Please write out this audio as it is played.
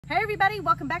Hey everybody,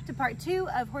 welcome back to part 2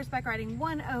 of Horseback Riding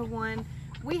 101.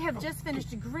 We have just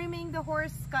finished grooming the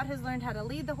horse. Scott has learned how to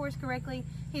lead the horse correctly.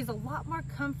 He's a lot more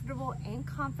comfortable and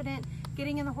confident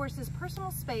getting in the horse's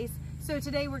personal space. So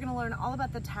today we're going to learn all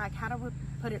about the tack, how to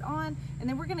put it on, and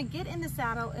then we're going to get in the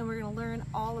saddle and we're going to learn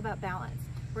all about balance.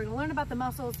 We're going to learn about the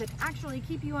muscles that actually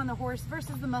keep you on the horse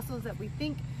versus the muscles that we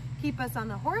think keep us on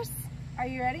the horse. Are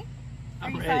you ready?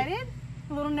 Are you excited?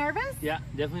 A little nervous? Yeah,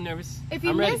 definitely nervous. If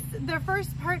you missed the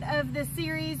first part of the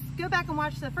series, go back and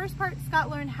watch the first part. Scott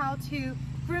learned how to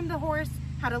groom the horse,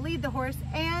 how to lead the horse,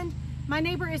 and my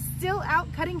neighbor is still out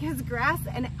cutting his grass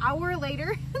an hour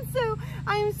later. So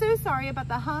I am so sorry about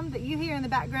the hum that you hear in the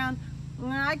background.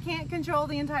 I can't control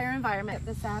the entire environment.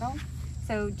 The saddle,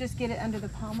 so just get it under the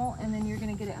pommel and then you're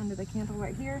gonna get it under the cantle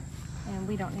right here. And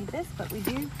we don't need this, but we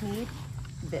do need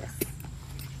this.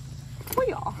 For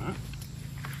y'all.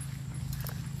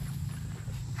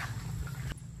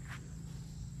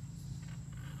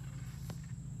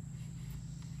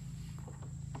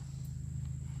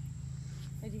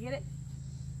 Did you get it?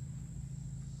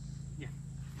 Yeah.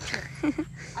 Sure.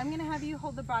 I'm going to have you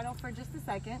hold the bridle for just a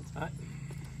second. All right.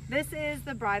 This is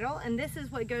the bridle, and this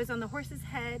is what goes on the horse's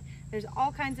head. There's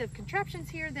all kinds of contraptions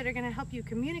here that are going to help you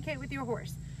communicate with your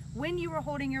horse. When you are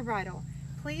holding your bridle,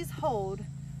 please hold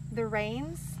the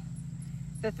reins,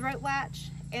 the throat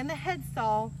latch, and the head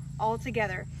stall all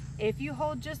together. If you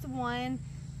hold just one,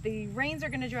 the reins are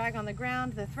going to drag on the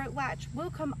ground, the throat latch will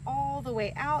come all the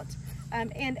way out.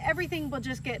 And everything will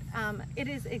just get, it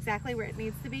is exactly where it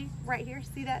needs to be, right here.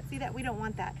 See that? See that? We don't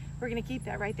want that. We're going to keep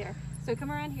that right there. So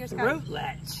come around here, Scott. Throat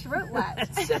latch. Throat latch.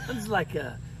 That sounds like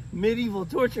a medieval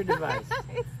torture device.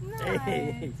 It's not.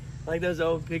 Hey, like those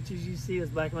old pictures you see, those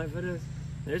black and white photos.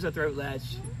 There's a throat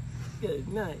latch. Good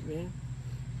night, man.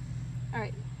 All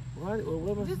right. What? Well,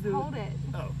 what must Just I do? hold it.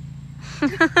 Oh.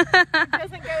 It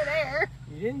doesn't go there.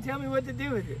 You didn't tell me what to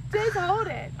do with it. Just hold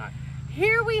it. All right.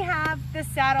 Here we have the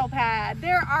saddle pad.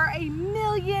 There are a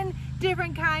million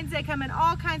different kinds that come in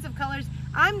all kinds of colors.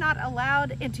 I'm not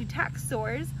allowed into tack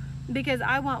stores because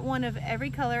I want one of every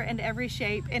color and every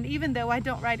shape. And even though I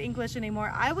don't ride English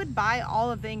anymore, I would buy all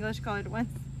of the English colored ones.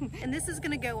 And this is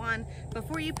going to go on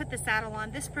before you put the saddle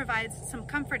on. This provides some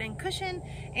comfort and cushion,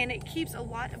 and it keeps a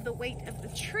lot of the weight of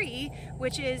the tree,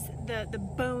 which is the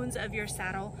bones of your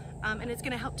saddle, and it's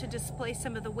going to help to displace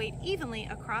some of the weight evenly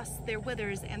across their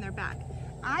withers and their back.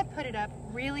 I put it up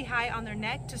really high on their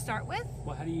neck to start with.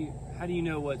 Well, how do you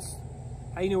know where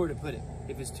to put it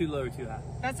if it's too low or too high?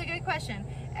 That's a good question.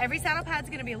 Every saddle pad's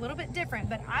going to be a little bit different,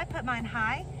 but I put mine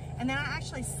high, and then I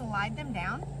actually slide them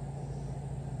down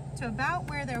to about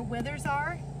where their withers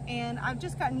are, and I've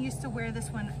just gotten used to where this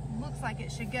one looks like it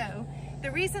should go.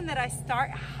 The reason that I start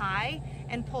high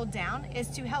and pull down is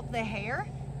to help the hair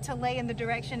to lay in the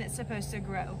direction it's supposed to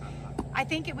grow. I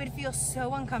think it would feel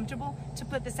so uncomfortable to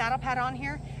put the saddle pad on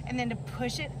here and then to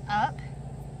push it up.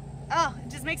 Oh, it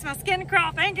just makes my skin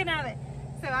crawl thinking of it.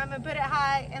 So I'm gonna put it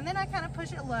high and then I kind of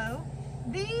push it low.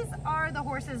 These are the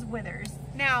horse's withers.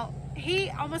 Now, he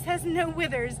almost has no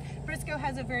withers. Briscoe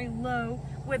has a very low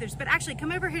withers, but actually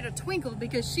come over here to Twinkle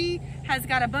because she has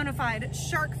got a bona fide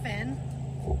shark fin.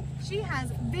 She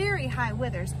has very high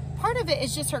withers. Part of it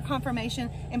is just her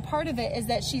conformation, and part of it is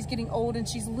that she's getting old and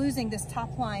she's losing this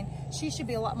top line. She should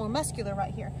be a lot more muscular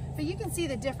right here. But you can see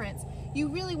the difference. You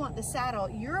really want the saddle,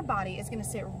 your body is gonna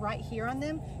sit right here on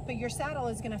them, but your saddle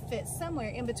is gonna fit somewhere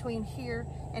in between here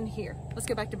and here. Let's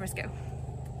go back to Briscoe.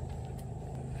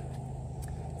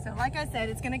 So like I said,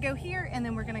 it's gonna go here and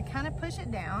then we're gonna kind of push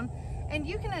it down, and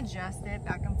you can adjust it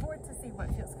back and forth to see what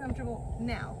feels comfortable.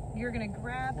 Now, you're gonna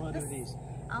grab this. These.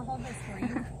 I'll hold this for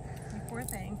you, you poor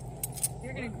thing.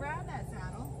 You're gonna grab that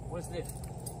saddle. What's this?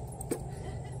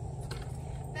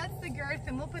 That's the girth,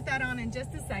 and we'll put that on in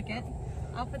just a second.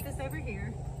 I'll put this over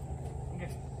here.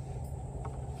 Okay.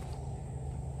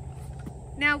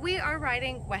 Now we are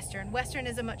riding Western. Western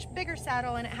is a much bigger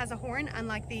saddle and it has a horn,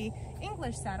 unlike the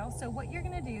English saddle. So what you're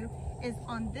gonna do is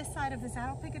on this side of the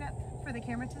saddle, pick it up for the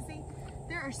camera to see.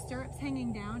 There are stirrups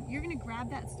hanging down. You're gonna grab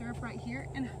that stirrup right here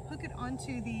and hook it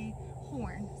onto the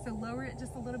horn. So lower it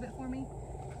just a little bit for me.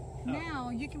 Oh. Now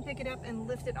you can pick it up and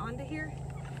lift it onto here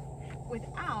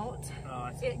without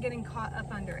it getting caught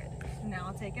up under it. Now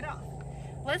I'll take it off.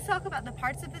 Let's talk about the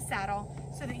parts of the saddle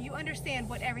so that you understand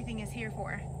what everything is here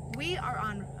for. We are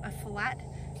on a flat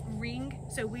ring,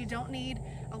 so we don't need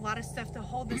a lot of stuff to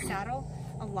hold the saddle.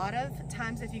 A lot of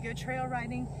times if you go trail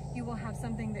riding, you will have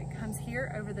something that comes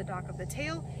here over the dock of the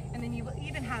tail, and then you will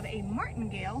even have a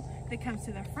martingale that comes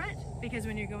to the front, because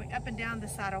when you're going up and down, the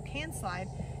saddle can slide.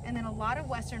 And then a lot of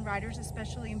Western riders,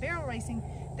 especially in barrel racing,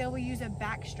 they will use a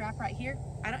back strap right here.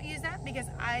 I don't use that because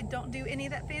I don't do any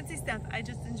of that fancy stuff. I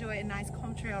just enjoy a nice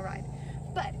calm trail ride.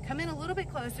 But come in a little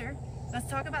bit closer. Let's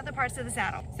talk about the parts of the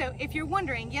saddle. So if you're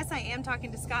wondering, yes, I am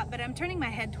talking to Scott, but I'm turning my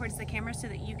head towards the camera so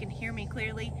that you can hear me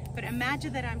clearly. But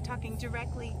imagine that I'm talking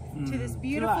directly to this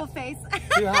beautiful face.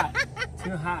 Too hot.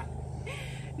 Too hot.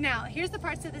 Now, here's the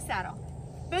parts of the saddle.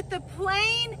 But the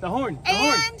plane the horn. They're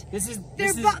out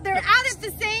at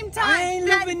the same time.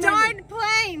 That darn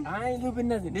plane. I ain't looping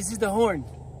nothing. This is the horn.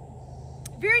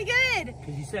 Very good.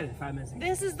 Because you said it 5 minutes ago.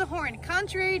 This is the horn.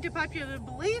 Contrary to popular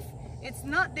belief, it's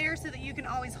not there so that you can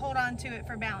always hold on to it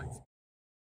for balance.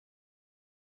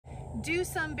 Do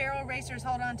some barrel racers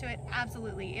hold on to it?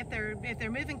 Absolutely. If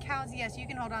they're moving cows, yes, you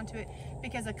can hold on to it,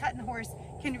 because a cutting horse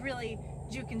can really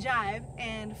juke and jive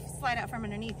and slide out from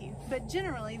underneath you. But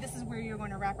generally, this is where you're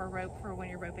going to wrap a rope for when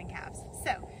you're roping calves.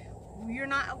 So you're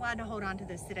not allowed to hold on to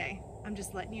this today. I'm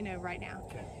just letting you know right now.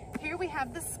 Okay. Here we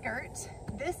have the skirt.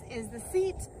 This is the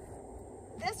seat.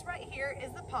 This right here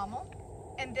is the pommel,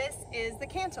 and this is the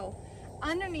cantle.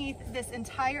 Underneath this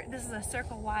this is a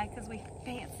circle Y because we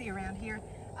fancy around here.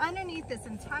 Underneath this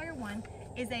entire one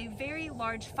is a very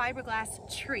large fiberglass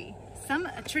tree.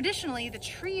 Traditionally, the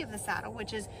tree of the saddle,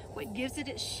 which is what gives it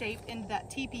its shape into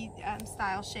that teepee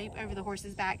style shape over the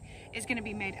horse's back, is going to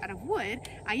be made out of wood.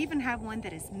 I even have one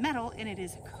that is metal, and it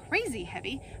is crazy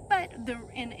heavy, but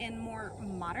in more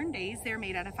modern days, they're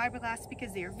made out of fiberglass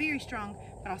because they are very strong,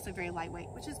 but also very lightweight,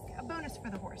 which is a bonus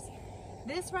for the horse.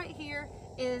 This right here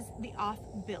is the off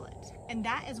billet, and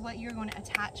that is what you're going to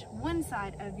attach one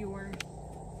side of your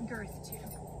girth to.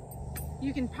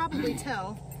 You can probably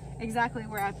tell exactly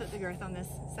where I put the girth on this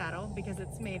saddle because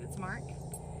it's made its mark.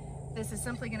 This is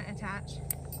simply going to attach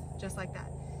just like that,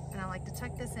 and I like to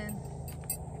tuck this in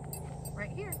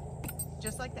right here,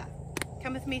 just like that.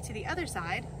 Come with me to the other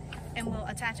side and we'll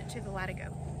attach it to the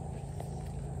latigo.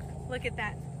 Look at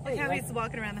that. Look how he's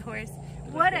walking around the horse.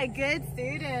 What a good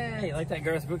student. Hey, like that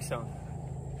Garth Brooks song.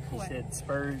 He What? said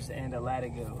spurs and a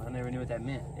latigo. I never knew what that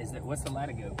meant. What's the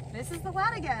latigo? This is the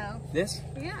latigo. This?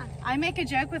 Yeah. I make a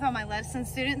joke with all my lesson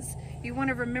students. You want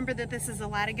to remember that this is a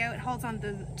latigo. It holds on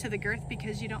to the girth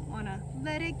because you don't want to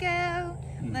let it go.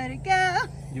 Let it go.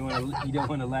 You don't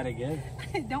want to let it go?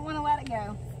 Don't want to let it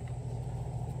go.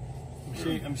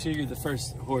 I'm sure you're the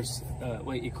first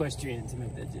equestrian to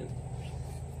make that joke.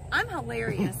 I'm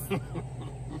hilarious.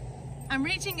 I'm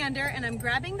reaching under and I'm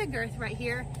grabbing the girth right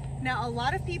here. Now, a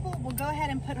lot of people will go ahead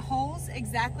and put holes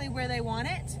exactly where they want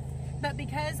it, but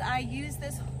because I use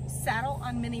this saddle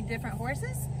on many different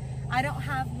horses, I don't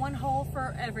have one hole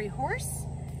for every horse.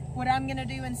 What I'm gonna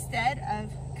do instead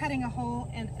of cutting a hole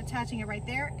and attaching it right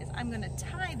there is I'm gonna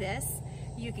tie this.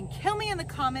 You can kill me in the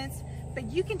comments,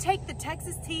 but you can take the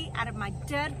Texas tea out of my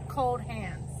dead cold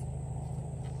hands.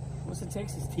 What's the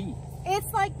Texas tea?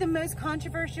 It's like the most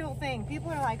controversial thing. People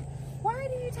are like, why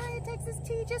do you tie a Texas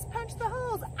T? Just punch the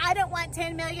holes. I don't want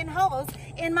 10 million holes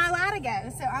in my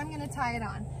latigo, so I'm gonna tie it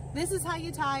on. This is how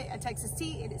you tie a Texas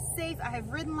T. It is safe. I have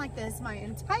ridden like this my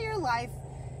entire life.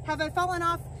 Have I fallen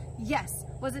off? Yes.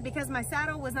 Was it because my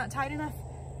saddle was not tight enough?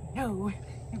 No.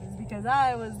 It was because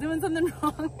I was doing something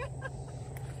wrong.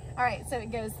 All right, so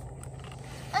it goes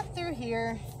up through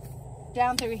here,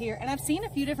 down through here, and I've seen a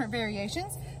few different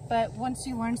variations, but once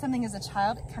you learn something as a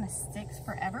child, it kind of sticks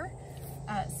forever.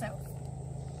 So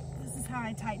this is how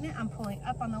I tighten it. I'm pulling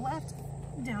up on the left,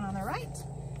 down on the right,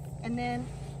 and then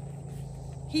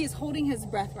he is holding his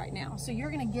breath right now. So you're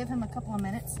going to give him a couple of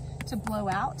minutes to blow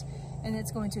out, and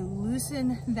it's going to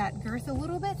loosen that girth a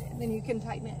little bit, and then you can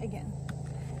tighten it again.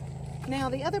 Now,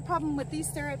 the other problem with these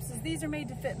stirrups is these are made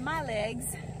to fit my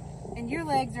legs, and your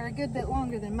legs are a good bit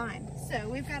longer than mine. So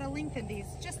we've got to lengthen these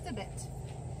just a bit.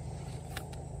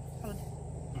 Hold.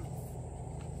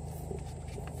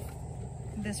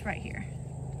 This right here.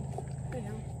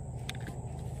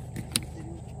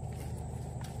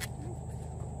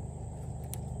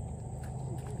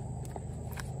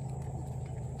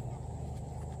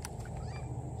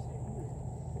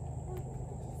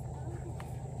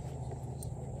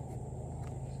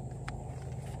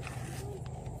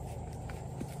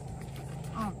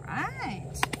 All right.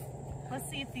 Let's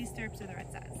see if these stirrups are the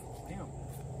right size. Damn.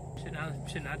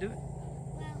 Shouldn't I do it?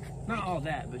 Well, not all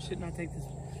that, but shouldn't I take this,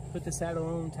 put the saddle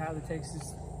on, tie the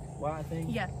Texas Y thing?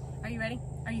 Yeah. Are you ready?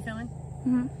 Are you filming?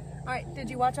 Mm-hmm. All right.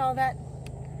 Did you watch all that?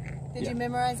 Did you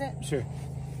memorize it? Sure.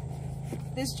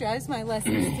 This drives my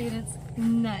lesson students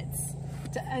nuts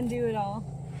to undo it all.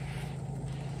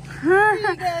 Here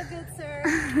you go, good sir.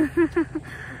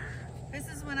 This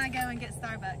is when I go and get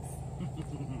Starbucks.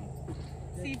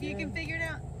 See if you can figure it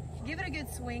out. Give it a good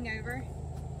swing over.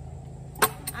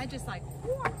 I just like,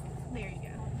 there you go.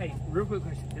 Hey, real quick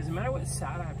question. Does it matter what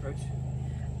side I approach?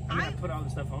 I put all the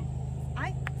stuff on.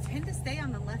 I tend to stay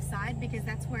on the left side because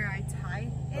that's where I tie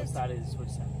it. What side is which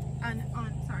side?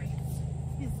 Sorry,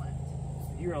 his left.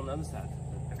 You're on the other side.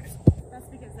 Okay. That's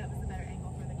because that was the better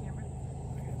angle for the camera.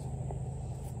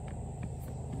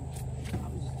 I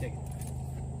was just taking.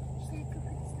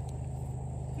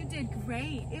 You did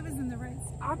great. It was in the right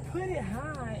spot. I put it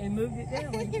high and moved it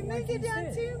down. You moved it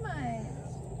down too much.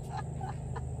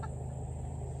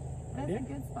 That's a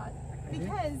good spot.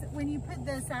 Because when you put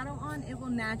the saddle on, it will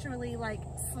naturally like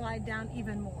slide down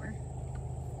even more.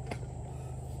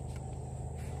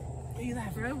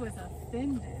 Bro was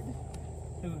offended.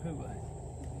 Who was?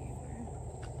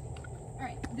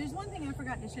 Alright, there's one thing I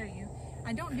forgot to show you.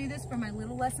 I don't do this for my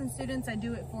little lesson students. I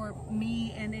do it for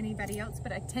me and anybody else,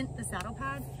 but I tent the saddle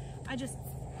pad. I just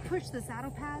push the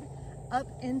saddle pad up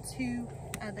into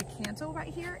the cantle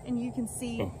right here, and you can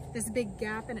see this big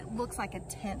gap, and it looks like a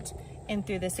tent in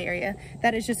through this area.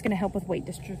 That is just going to help with weight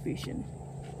distribution.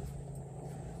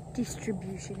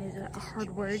 Distribution is a hard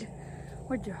word.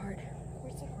 Words are hard.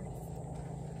 Words are hard.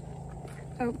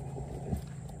 Oh.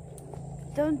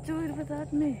 Don't do it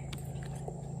without me.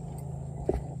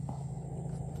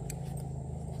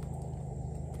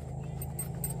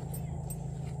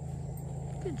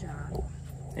 Good job.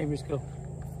 Hey, let's go.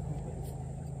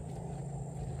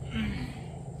 I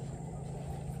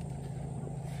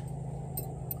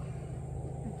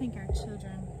think our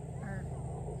children are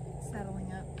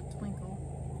settling up. Twinkle.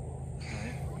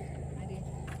 I do.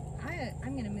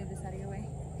 I'm going to move this out of your way.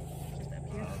 Just up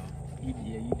here.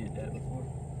 Yeah, you did that before.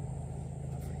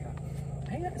 I forgot.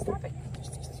 Hang on, stop it.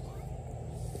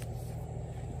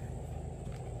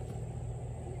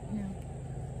 No.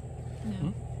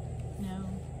 No. No.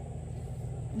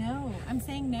 No. I'm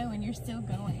saying no and you're still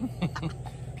going.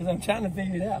 Because I'm trying to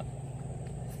figure it out.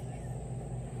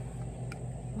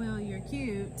 Well, you're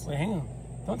cute. Wait, hang on.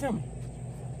 Don't tell me.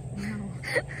 No.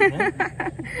 No?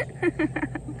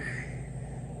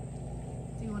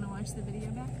 Do you want to watch the video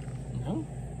back? No.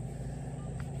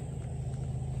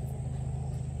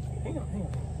 Hang on.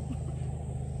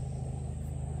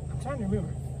 I'm trying to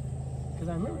remember. Because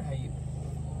I remember how you...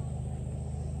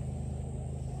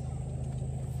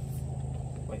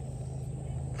 Wait.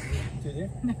 Through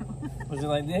there? No. Was it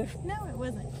like this? No, it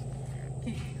wasn't.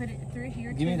 Okay, put it through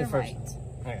here. Give me the first right. one.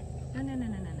 Okay. No.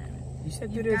 You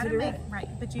said You've through there got to to the make right.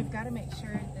 right, but you've got to make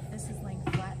sure that this is laying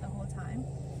flat the whole time.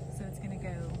 So it's going to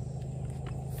go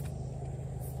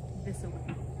this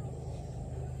way.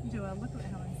 Joel, look at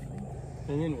how I'm feeling.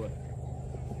 And then what?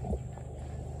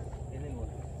 And then what?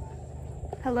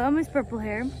 Hello, Miss Purple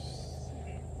Hair.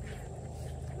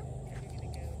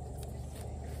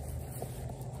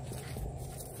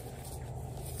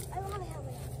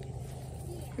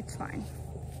 It's fine.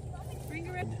 Bring it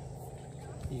around.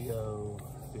 You go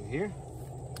through here.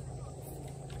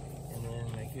 And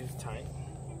then make it tight.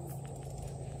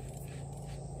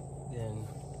 Then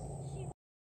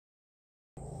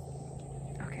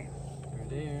Okay. through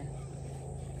there.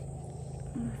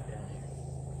 Down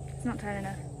here. It's not tight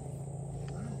enough.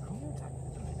 I'm gonna tighten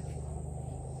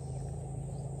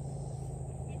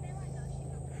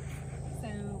So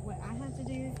what I have to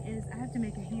do is I have to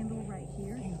make a handle right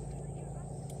here.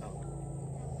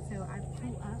 So I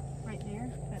pull up right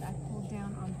there, but I pull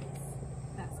down on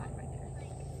that side right there.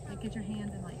 Like get your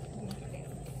hand and like yank it down.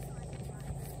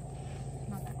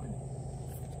 Not that one.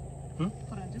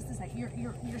 Hold on just a sec.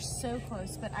 You're so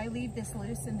close, but I leave this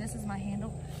loose and this is my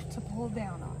handle to pull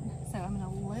down on. So I'm gonna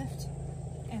lift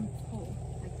and pull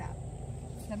like that.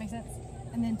 Does that make sense?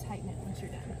 And then tighten it once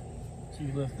you're done. So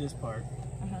you lift this part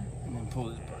and then pull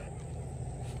this part.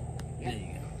 Yep. There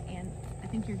you go. And I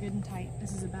think you're good and tight.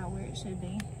 This is about where it should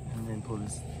be. And then pull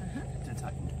this to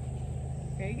tighten it.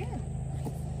 Very good.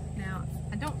 Now,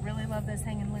 I don't really love this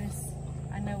hanging loose.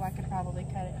 I know I could probably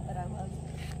cut it, but I love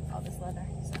all this leather.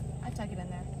 So I tuck it in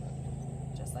there.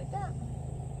 Just like that.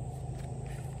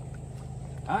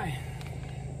 Alright.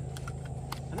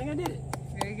 I think I did it.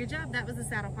 Very good job. That was the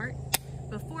saddle part.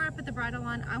 Before I put the bridle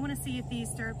on, I want to see if these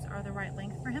stirrups are the right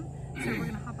length for him. So we're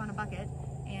going to hop on a bucket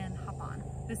and hop on.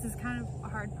 This is kind of a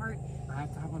hard part. I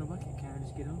have to hop on a bucket. Can I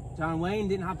just get on? John Wayne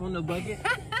didn't hop on no bucket.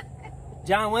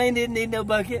 John Wayne didn't need no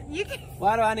bucket. You can.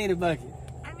 Why do I need a bucket?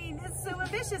 I mean, it's so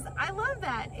ambitious. I love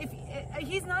that. If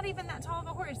he's not even that tall of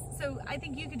a horse, so I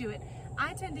think you could do it.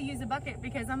 I tend to use a bucket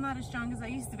because I'm not as strong as I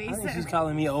used to be. I think So she's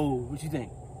calling me old. What you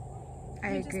think?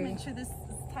 I just agree. make sure this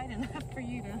is tight enough for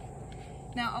you to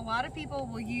Now, a lot of people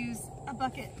will use a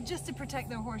bucket just to protect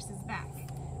their horse's back.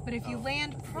 But if you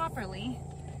land properly,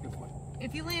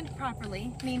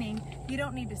 meaning you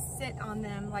don't need to sit on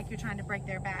them like you're trying to break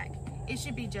their back, it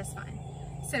should be just fine.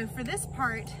 So for this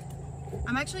part,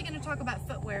 I'm actually going to talk about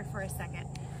footwear for a second.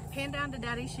 Pan down to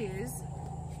Daddy's shoes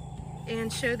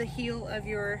and show the heel of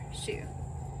your shoe.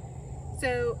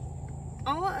 So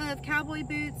all of cowboy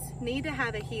boots need to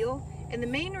have a heel, and the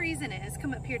main reason is,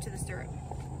 come up here to the stirrup.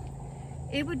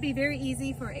 It would be very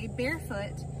easy for a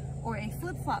barefoot or a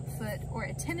flip-flop foot or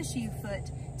a tennis shoe foot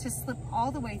to slip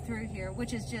all the way through here,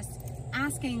 which is just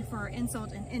asking for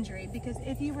insult and injury, because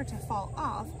if you were to fall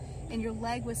off and your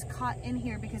leg was caught in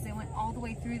here because they went all the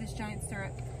way through this giant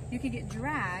stirrup, you could get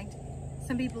dragged.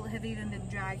 Some people have even been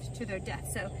dragged to their death.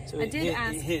 So I did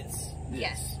ask. It hits this.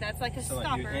 Yes, that's like a so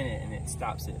stopper. Like you're in it and it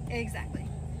stops it. Exactly.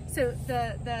 So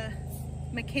the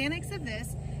mechanics of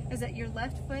this is that your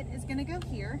left foot is going to go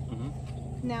here.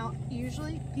 Now,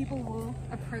 usually people will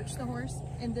approach the horse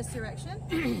in this direction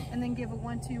and then give a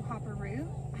 1-2 hopperoo.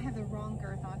 I have the wrong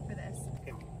girth on for this.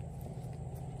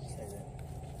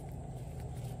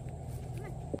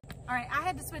 All right, I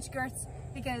had to switch girths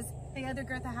because the other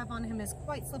girth I have on him is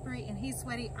quite slippery, and he's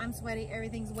sweaty, I'm sweaty,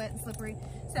 everything's wet and slippery.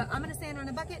 So I'm gonna stand on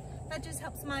a bucket. That just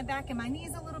helps my back and my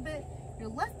knees a little bit. Your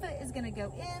left foot is gonna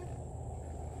go in.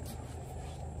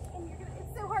 And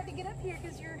it's so hard to get up here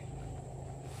because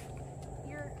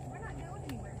we're not going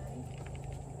anywhere, buddy.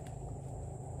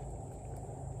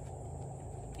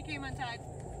 You came untied.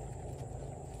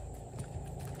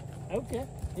 Okay,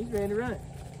 he's ready to run.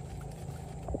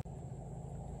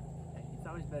 It's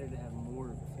always better to have more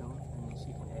of a film, and then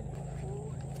she can edit it.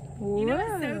 You know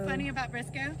what's so funny about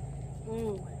Briscoe?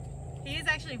 Ooh. He is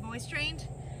actually voice trained,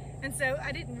 and so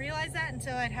I didn't realize that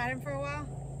until I'd had him for a while.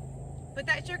 But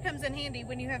that sure comes in handy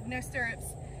when you have no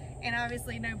stirrups and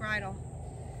obviously no bridle.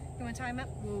 You want to tie him up?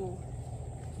 Ooh.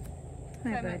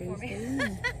 My buddy's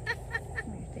doing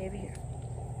stay over here.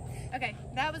 Okay,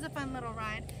 that was a fun little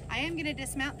ride. I am going to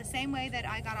dismount the same way that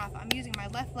I got off. I'm using my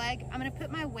left leg. I'm going to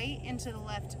put my weight into the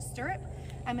left stirrup.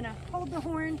 I'm going to hold the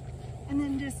horn and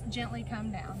then just gently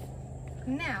come down.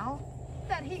 Now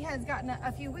that he has gotten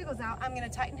a few wiggles out, I'm going to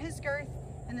tighten his girth,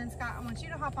 and then Scott, I want you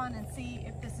to hop on and see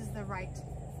if this is the right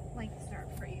length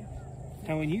stirrup for you.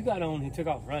 Now, when you got on, he took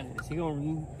off running. Is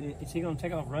he gonna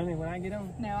take off running when I get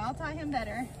on? No, I'll tie him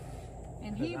better.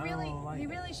 And he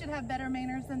really should have better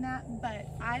manners than that, but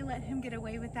I let him get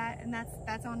away with that, and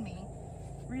that's on me.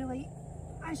 Really,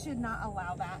 I should not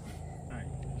allow that. All right.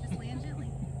 Just land gently.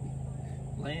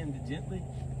 Land gently.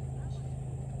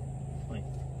 Wait.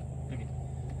 Okay.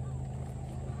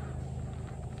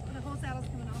 The whole saddle's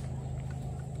coming off.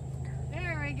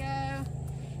 There we go.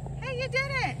 Hey, you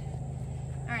did it!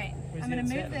 All right, I'm gonna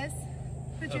move this.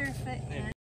 Put your foot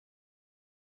in.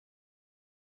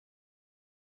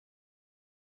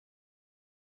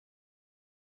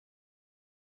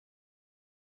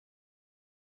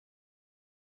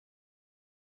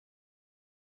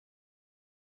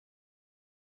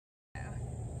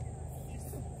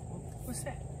 What's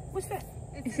that? What's that?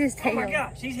 It's his tail. Oh my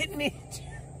gosh, he's hitting me.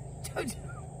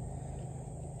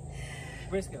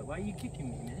 Briscoe, why are you kicking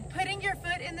me, man? Putting your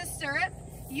foot in the stirrup,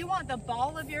 you want the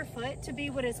ball of your foot to be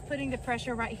what is putting the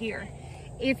pressure right here.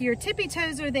 If your tippy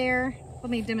toes are there, let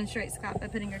me demonstrate, Scott, by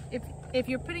putting your, if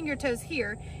you're putting your toes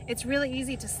here, it's really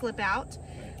easy to slip out.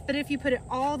 But if you put it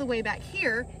all the way back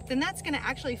here, then that's gonna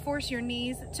actually force your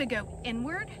knees to go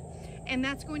inward, and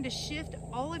that's going to shift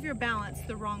all of your balance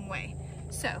the wrong way.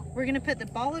 So we're gonna put the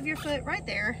ball of your foot right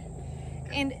there,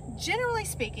 and generally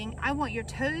speaking, I want your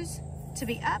toes to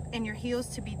be up and your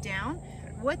heels to be down.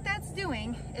 What that's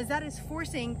doing is that is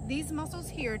forcing these muscles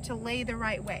here to lay the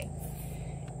right way.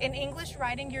 In English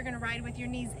riding, you're gonna ride with your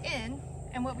knees in,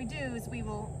 and what we do is we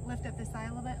will lift up this thigh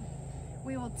a little bit.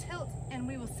 We will tilt and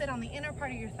we will sit on the inner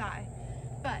part of your thigh.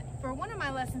 But for one of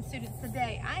my lesson students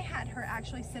today, I had her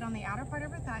actually sit on the outer part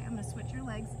of her thigh. I'm gonna switch your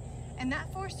legs, and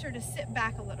that forced her to sit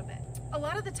back a little bit. A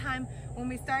lot of the time when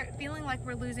we start feeling like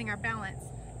we're losing our balance,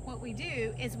 what we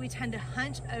do is we tend to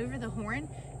hunch over the horn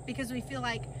because we feel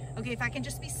like, okay, if I can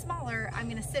just be smaller, I'm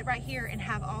gonna sit right here and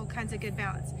have all kinds of good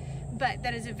balance. But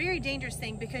that is a very dangerous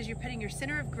thing because you're putting your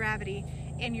center of gravity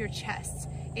in your chest.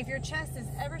 If your chest is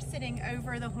ever sitting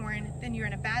over the horn, then you're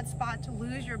in a bad spot to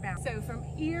lose your balance. So from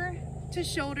ear to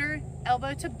shoulder,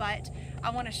 elbow to butt,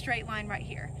 I want a straight line right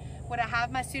here. What I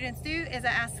have my students do is I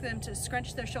ask them to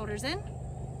scrunch their shoulders in.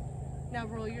 Now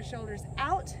roll your shoulders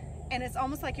out, and it's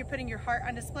almost like you're putting your heart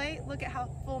on display. Look at how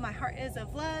full my heart is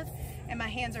of love, and my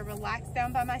hands are relaxed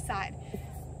down by my side.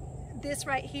 This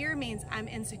right here means I'm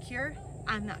insecure,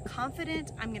 I'm not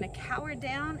confident, I'm gonna cower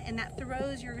down, and that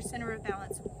throws your center of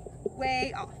balance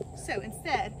way off. So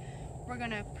instead, we're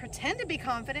gonna pretend to be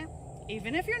confident,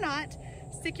 even if you're not.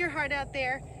 Stick your heart out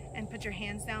there and put your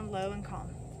hands down low and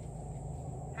calm.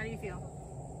 How do you feel?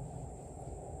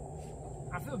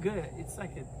 I feel good. It's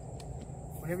like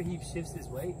whenever he shifts his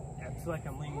weight, I feel like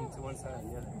I'm leaning to one side or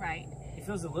the other. Right. It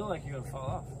feels a little like you're gonna fall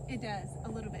off. It does, a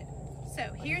little bit.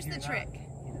 So Like here's if the you're trick.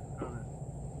 not, you know, I don't know.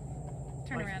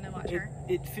 Turn Like, around and watch her.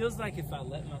 It feels like if I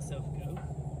let myself go,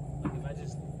 like if I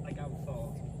just, like I would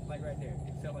fall. Like right there.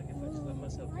 It felt like if I just let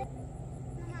myself go.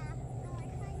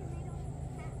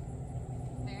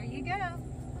 There you go.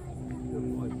 Good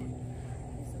boy.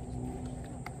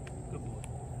 Good boy.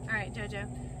 All right, Jojo,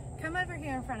 come over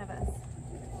here in front of us.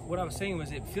 What I was saying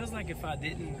was it feels like if I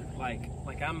didn't, I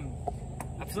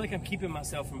feel like I'm keeping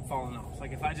myself from falling off.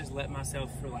 Like if I just let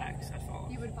myself relax, I'd fall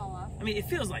off. You would fall off. I mean, it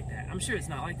feels like that. I'm sure it's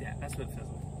not like that. That's what it feels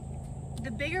like.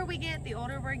 The bigger we get, the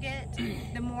older we get,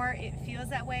 the more it feels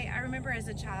that way. I remember as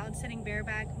a child sitting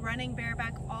bareback, running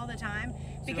bareback all the time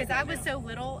because like right I was now. so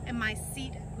little and my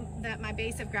seat, that my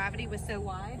base of gravity was so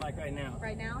wide. Like right now.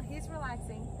 Right now, he's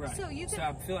relaxing. Right. So you can. So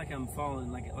I feel like I'm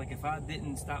falling. Like if I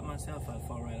didn't stop myself, I'd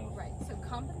fall right off. Right. So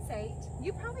compensate.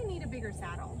 You probably need a bigger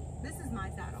saddle. This is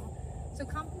my saddle. So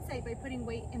compensate by putting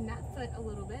weight in that foot a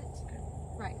little bit. Okay.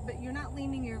 Right. But you're not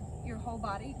leaning your whole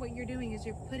body. What you're doing is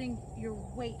you're putting your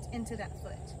weight into that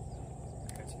foot.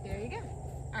 Gotcha. There you go.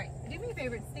 All right. Do me a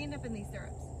favor. Stand up in these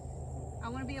stirrups. I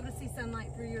want to be able to see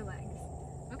sunlight through your legs.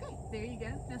 Okay. There you go.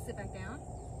 Now sit back down.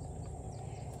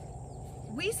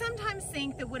 We sometimes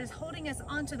think that what is holding us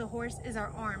onto the horse is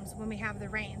our arms when we have the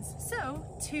reins. So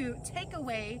to take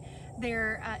away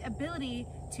their ability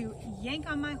to yank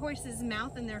on my horse's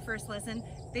mouth in their first lesson,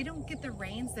 they don't get the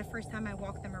reins the first time I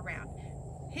walk them around.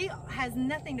 He has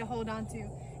nothing to hold on to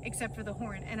except for the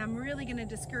horn, and I'm really going to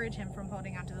discourage him from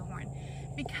holding onto the horn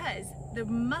because the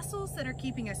muscles that are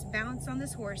keeping us balanced on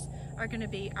this horse are going to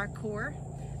be our core,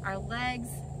 our legs,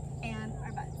 and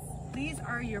our butts. These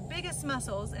are your biggest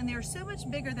muscles, and they're so much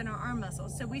bigger than our arm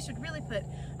muscles, so we should really put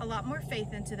a lot more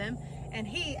faith into them. And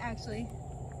he's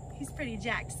pretty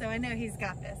jacked, so I know he's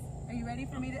got this. Are you ready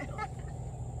for me to? So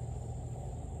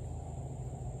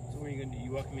what are you gonna do?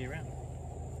 You walking me around?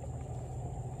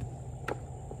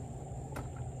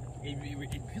 It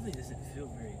really doesn't feel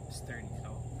very sturdy at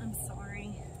all. I'm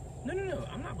sorry. No.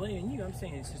 I'm not blaming you. I'm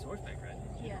saying it's just horseback riding.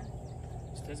 Yeah.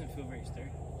 It just doesn't feel very sturdy.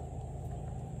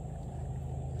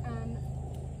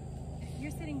 You're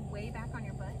sitting way back on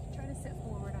your butt. Try to sit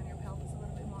forward on your pelvis a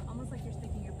little bit more, almost like you're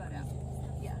sticking your butt out.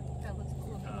 Yeah, that looks a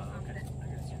little bit more confident. I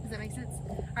got you. Does that make sense?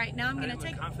 All right, now I'm going to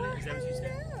take. Confident? Is that what you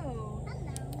said? Hello.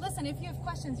 Listen, if you have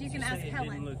questions, you can ask Helen.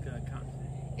 It didn't look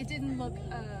confident. It didn't look.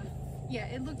 Yeah,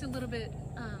 it looked a little bit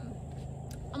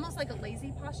almost like a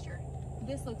lazy posture.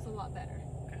 This looks a lot better.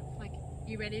 Okay. Like,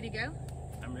 you ready to go?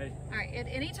 I'm ready. All right. At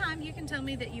any time, you can tell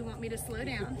me that you want me to slow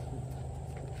down.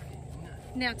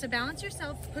 Now, to balance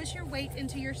yourself, push your weight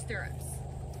into your stirrups.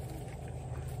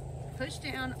 Push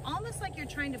down, almost like you're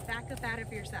trying to back up out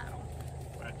of your saddle.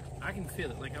 Right. I can feel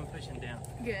it, like I'm pushing down.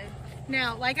 Good.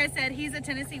 Now, like I said, he's a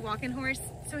Tennessee walking horse,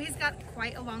 so he's got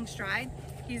quite a long stride.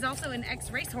 He's also an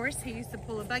ex-racehorse. He used to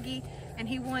pull a buggy, and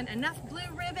he won enough blue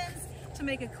ribbons to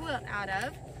make a quilt out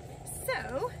of.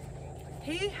 So,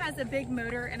 he has a big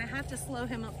motor, and I have to slow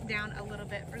him down a little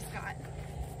bit for Scott.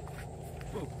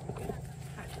 Whoa.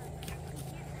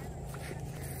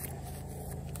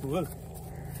 Whoa.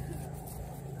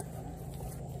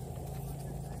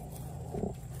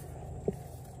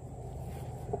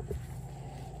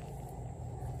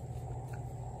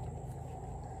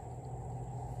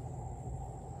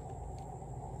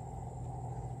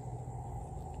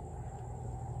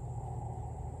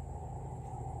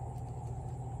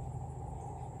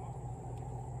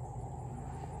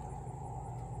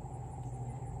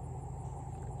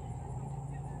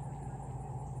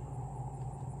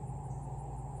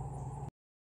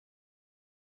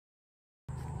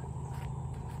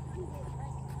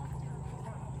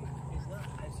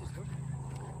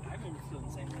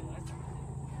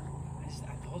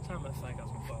 The whole time I felt like I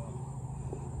was gonna fall off.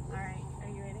 All right, are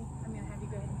you ready? I'm gonna have you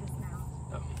go ahead and dismount.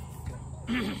 Oh, okay.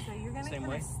 So you're gonna Same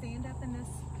kind way? of stand up in this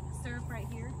stirrup right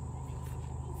here,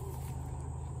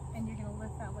 and you're gonna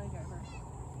lift that leg over.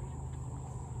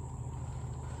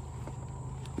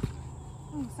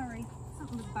 Oh, sorry,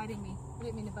 something was biting me. I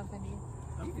didn't mean to bump into you.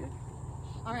 I'm good.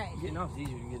 All right. Getting off is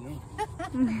easier than getting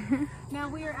on. Now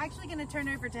we are actually going to turn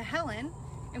over to Helen,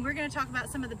 and we're going to talk about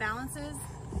some of the balances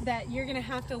that you're going to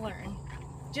have to learn,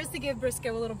 just to give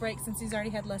Briscoe a little break since he's already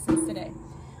had lessons today.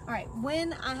 All right,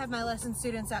 when I have my lesson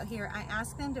students out here, I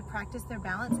ask them to practice their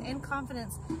balance and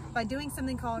confidence by doing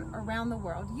something called Around the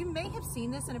World. You may have seen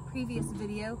this in a previous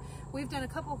video. We've done a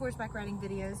couple horseback riding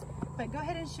videos, but go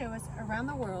ahead and show us Around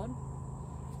the World.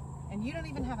 And you don't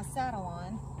even have a saddle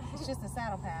on. It's just a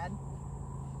saddle pad.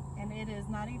 And it is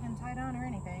not even tied on or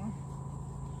anything.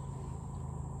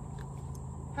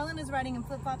 Helen is riding in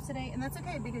flip-flops today, and that's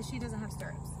okay because she doesn't have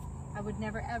stirrups. I would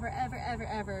never, ever, ever, ever,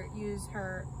 ever use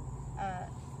her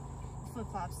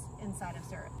flip-flops inside of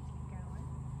stirrups.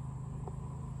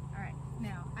 All right,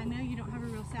 now, I know you don't have a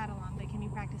real saddle on, but can you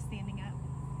practice standing up?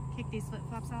 Kick these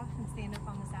flip-flops off and stand up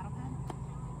on the saddle pad.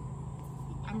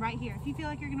 I'm right here. If you feel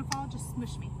like you're gonna fall, just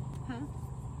smush me. Huh?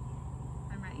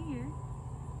 I'm right here.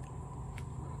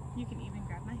 You can even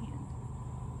grab my hand.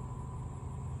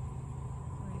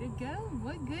 Way to go.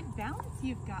 What good balance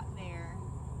you've got there.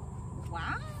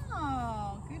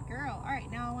 Wow, good girl. All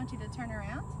right, now I want you to turn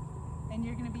around and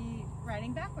you're gonna be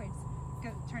riding backwards.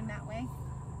 Go, turn that way.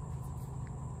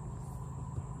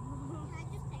 Can I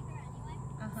just take her anyway?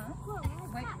 Uh-huh. Cool,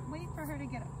 Wait for her to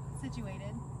get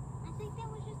situated. I think that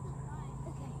was just a slide.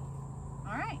 Okay.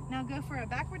 All right, now go for a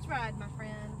backwards ride, my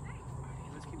friend. Alright,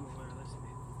 let's keep moving our lesson.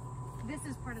 This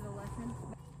is part of the lesson.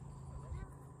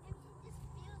 It just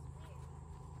feels weird.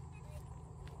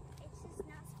 Like, it's just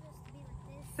not supposed to be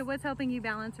like this. So what's helping you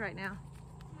balance right now?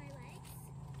 My legs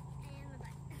and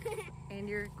my butt. And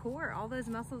your core, all those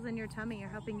muscles in your tummy are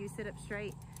helping you sit up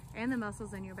straight, and the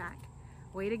muscles in your back.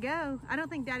 Way to go. I don't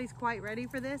think Daddy's quite ready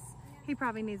for this. He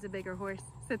probably needs a bigger horse.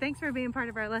 So thanks for being part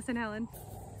of our lesson, Helen.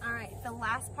 All right, the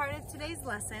last part of today's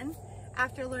lesson,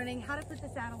 after learning how to put the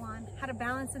saddle on, how to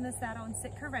balance in the saddle and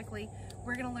sit correctly,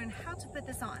 we're gonna learn how to put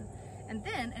this on. And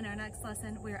then in our next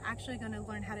lesson, we're actually gonna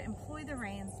learn how to employ the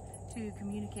reins to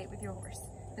communicate with your horse.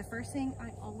 The first thing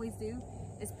I always do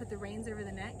is put the reins over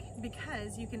the neck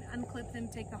because you can unclip them,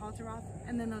 take the halter off,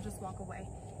 and then they'll just walk away.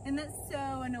 And that's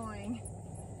so annoying.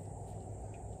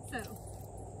 So,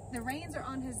 the reins are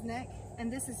on his neck,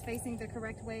 and this is facing the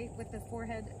correct way with the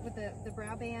forehead, with the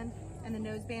brow band and the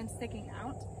nose band sticking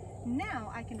out.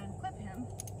 Now I can unclip him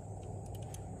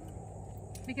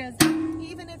because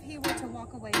even if he were to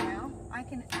walk away now, I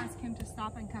can ask him to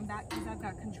stop and come back because I've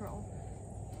got control.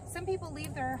 Some people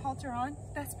leave their halter on.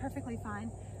 That's perfectly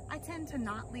fine. I tend to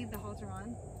not leave the halter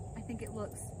on. I think it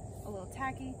looks a little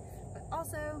tacky, but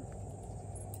also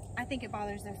I think it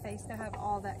bothers their face to have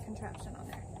all that contraption on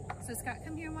there. So Scott,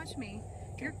 come here and watch me.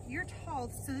 You're tall,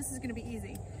 so this is gonna be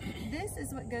easy. This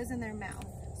is what goes in their mouth.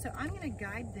 So I'm gonna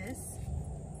guide this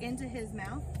into his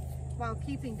mouth while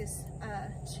keeping this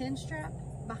chin strap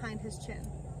behind his chin.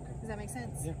 Does that make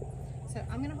sense? Yeah. So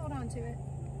I'm gonna hold on to it.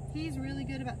 He's really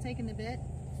good about taking the bit.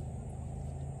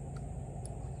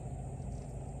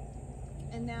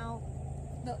 And now,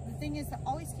 the thing is to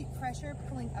always keep pressure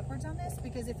pulling upwards on this,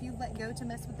 because if you let go to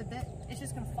mess with the bit, it's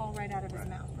just gonna fall right out of his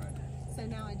mouth. Right. So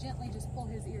now I gently just pull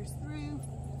his ears through,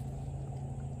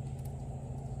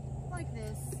 like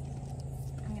this.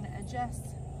 I'm gonna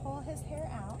adjust, pull his hair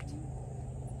out,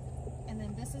 and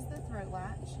then this is the throat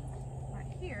latch, right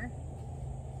here.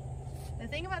 The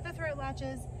thing about the throat latch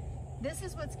is, this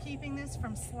is what's keeping this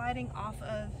from sliding off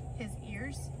of his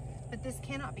ears, but this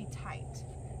cannot be tight.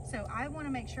 So I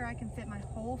wanna make sure I can fit my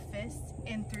whole fist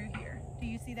in through here. Do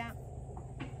you see that?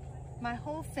 My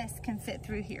whole fist can fit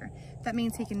through here. That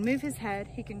means he can move his head,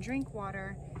 he can drink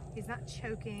water, he's not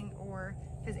choking, or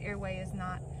his airway is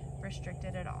not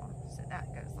restricted at all. So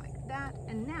that goes like that,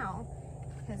 and now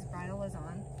his bridle is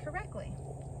on correctly.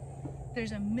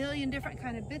 There's a million different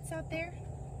kind of bits out there.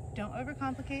 Don't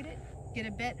overcomplicate it. Get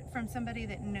a bit from somebody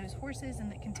that knows horses and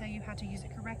that can tell you how to use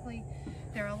it correctly.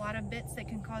 There are a lot of bits that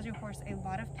can cause your horse a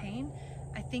lot of pain.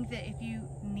 I think that if you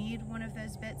need one of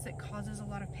those bits that causes a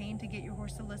lot of pain to get your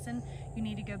horse to listen, you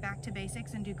need to go back to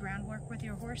basics and do groundwork with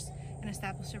your horse and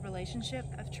establish a relationship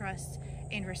of trust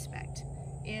and respect.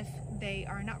 If they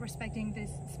are not respecting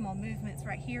these small movements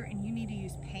right here and you need to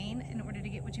use pain in order to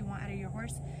get what you want out of your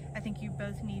horse, I think you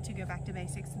both need to go back to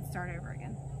basics and start over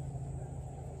again.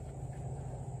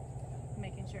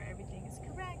 Making sure everything is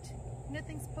correct,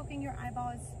 nothing's poking your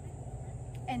eyeballs.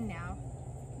 And now,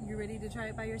 you ready to try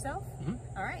it by yourself? Mm-hmm.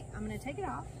 All right, I'm gonna take it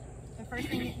off. The first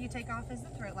thing that you take off is the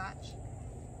throat latch.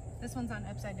 This one's on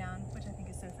upside down, which I think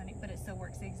is so funny, but it still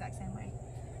works the exact same way.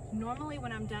 Normally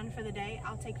when I'm done for the day,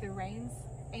 I'll take the reins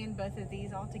and both of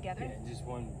these all together. Yeah, just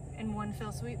one. In one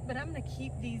fell swoop, but I'm gonna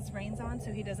keep these reins on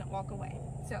so he doesn't walk away.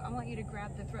 So I want you to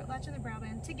grab the throat latch and the brow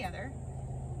band together.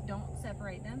 Don't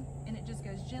separate them, and it just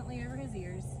goes gently over his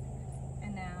ears.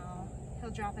 And now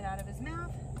he'll drop it out of his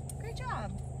mouth. Great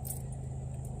job.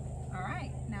 All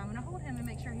right, now I'm gonna hold him and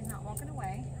make sure he's not walking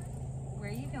away. Where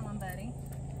are you going, buddy?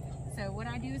 So what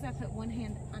I do is I put one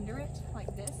hand under it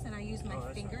like this, and I use my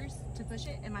fingers to push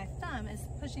it, and my thumb is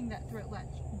pushing that throat latch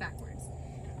backwards.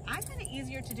 I find it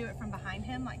easier to do it from behind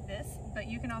him like this, but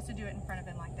you can also do it in front of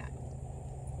him like that.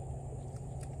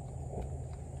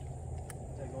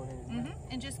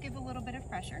 And just give a little bit of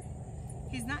pressure.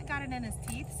 He's not got it in his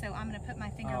teeth, so I'm going to put my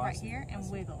finger right here and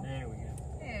wiggle. There we go.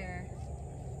 There.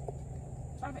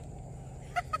 Stop it.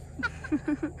 How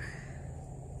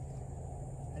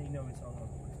do you know it's on?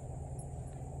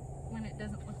 When it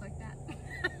doesn't look like that.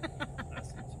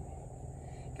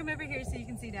 Come over here so you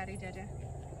can see Daddy, Jojo.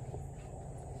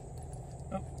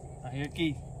 Oh, I hear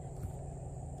Keith.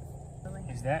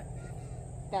 Is that?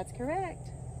 That's correct.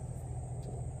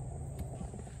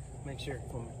 Make sure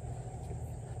for me.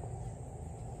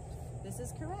 This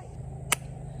is correct.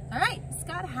 All right,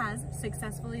 Scott has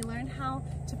successfully learned how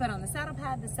to put on the saddle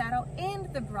pad, the saddle, and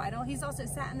the bridle. He's also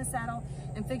sat in the saddle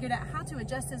and figured out how to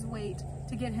adjust his weight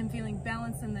to get him feeling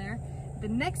balanced in there. The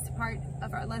next part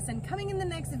of our lesson coming in the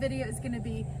next video is going to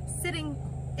be sitting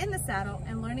in the saddle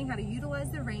and learning how to utilize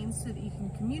the reins so that you can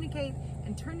communicate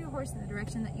and turn your horse in the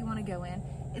direction that you want to go in.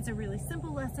 It's a really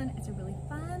simple lesson. It's a really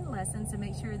fun lesson, so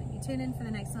make sure that you tune in for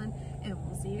the next one, and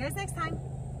we'll see you guys next time.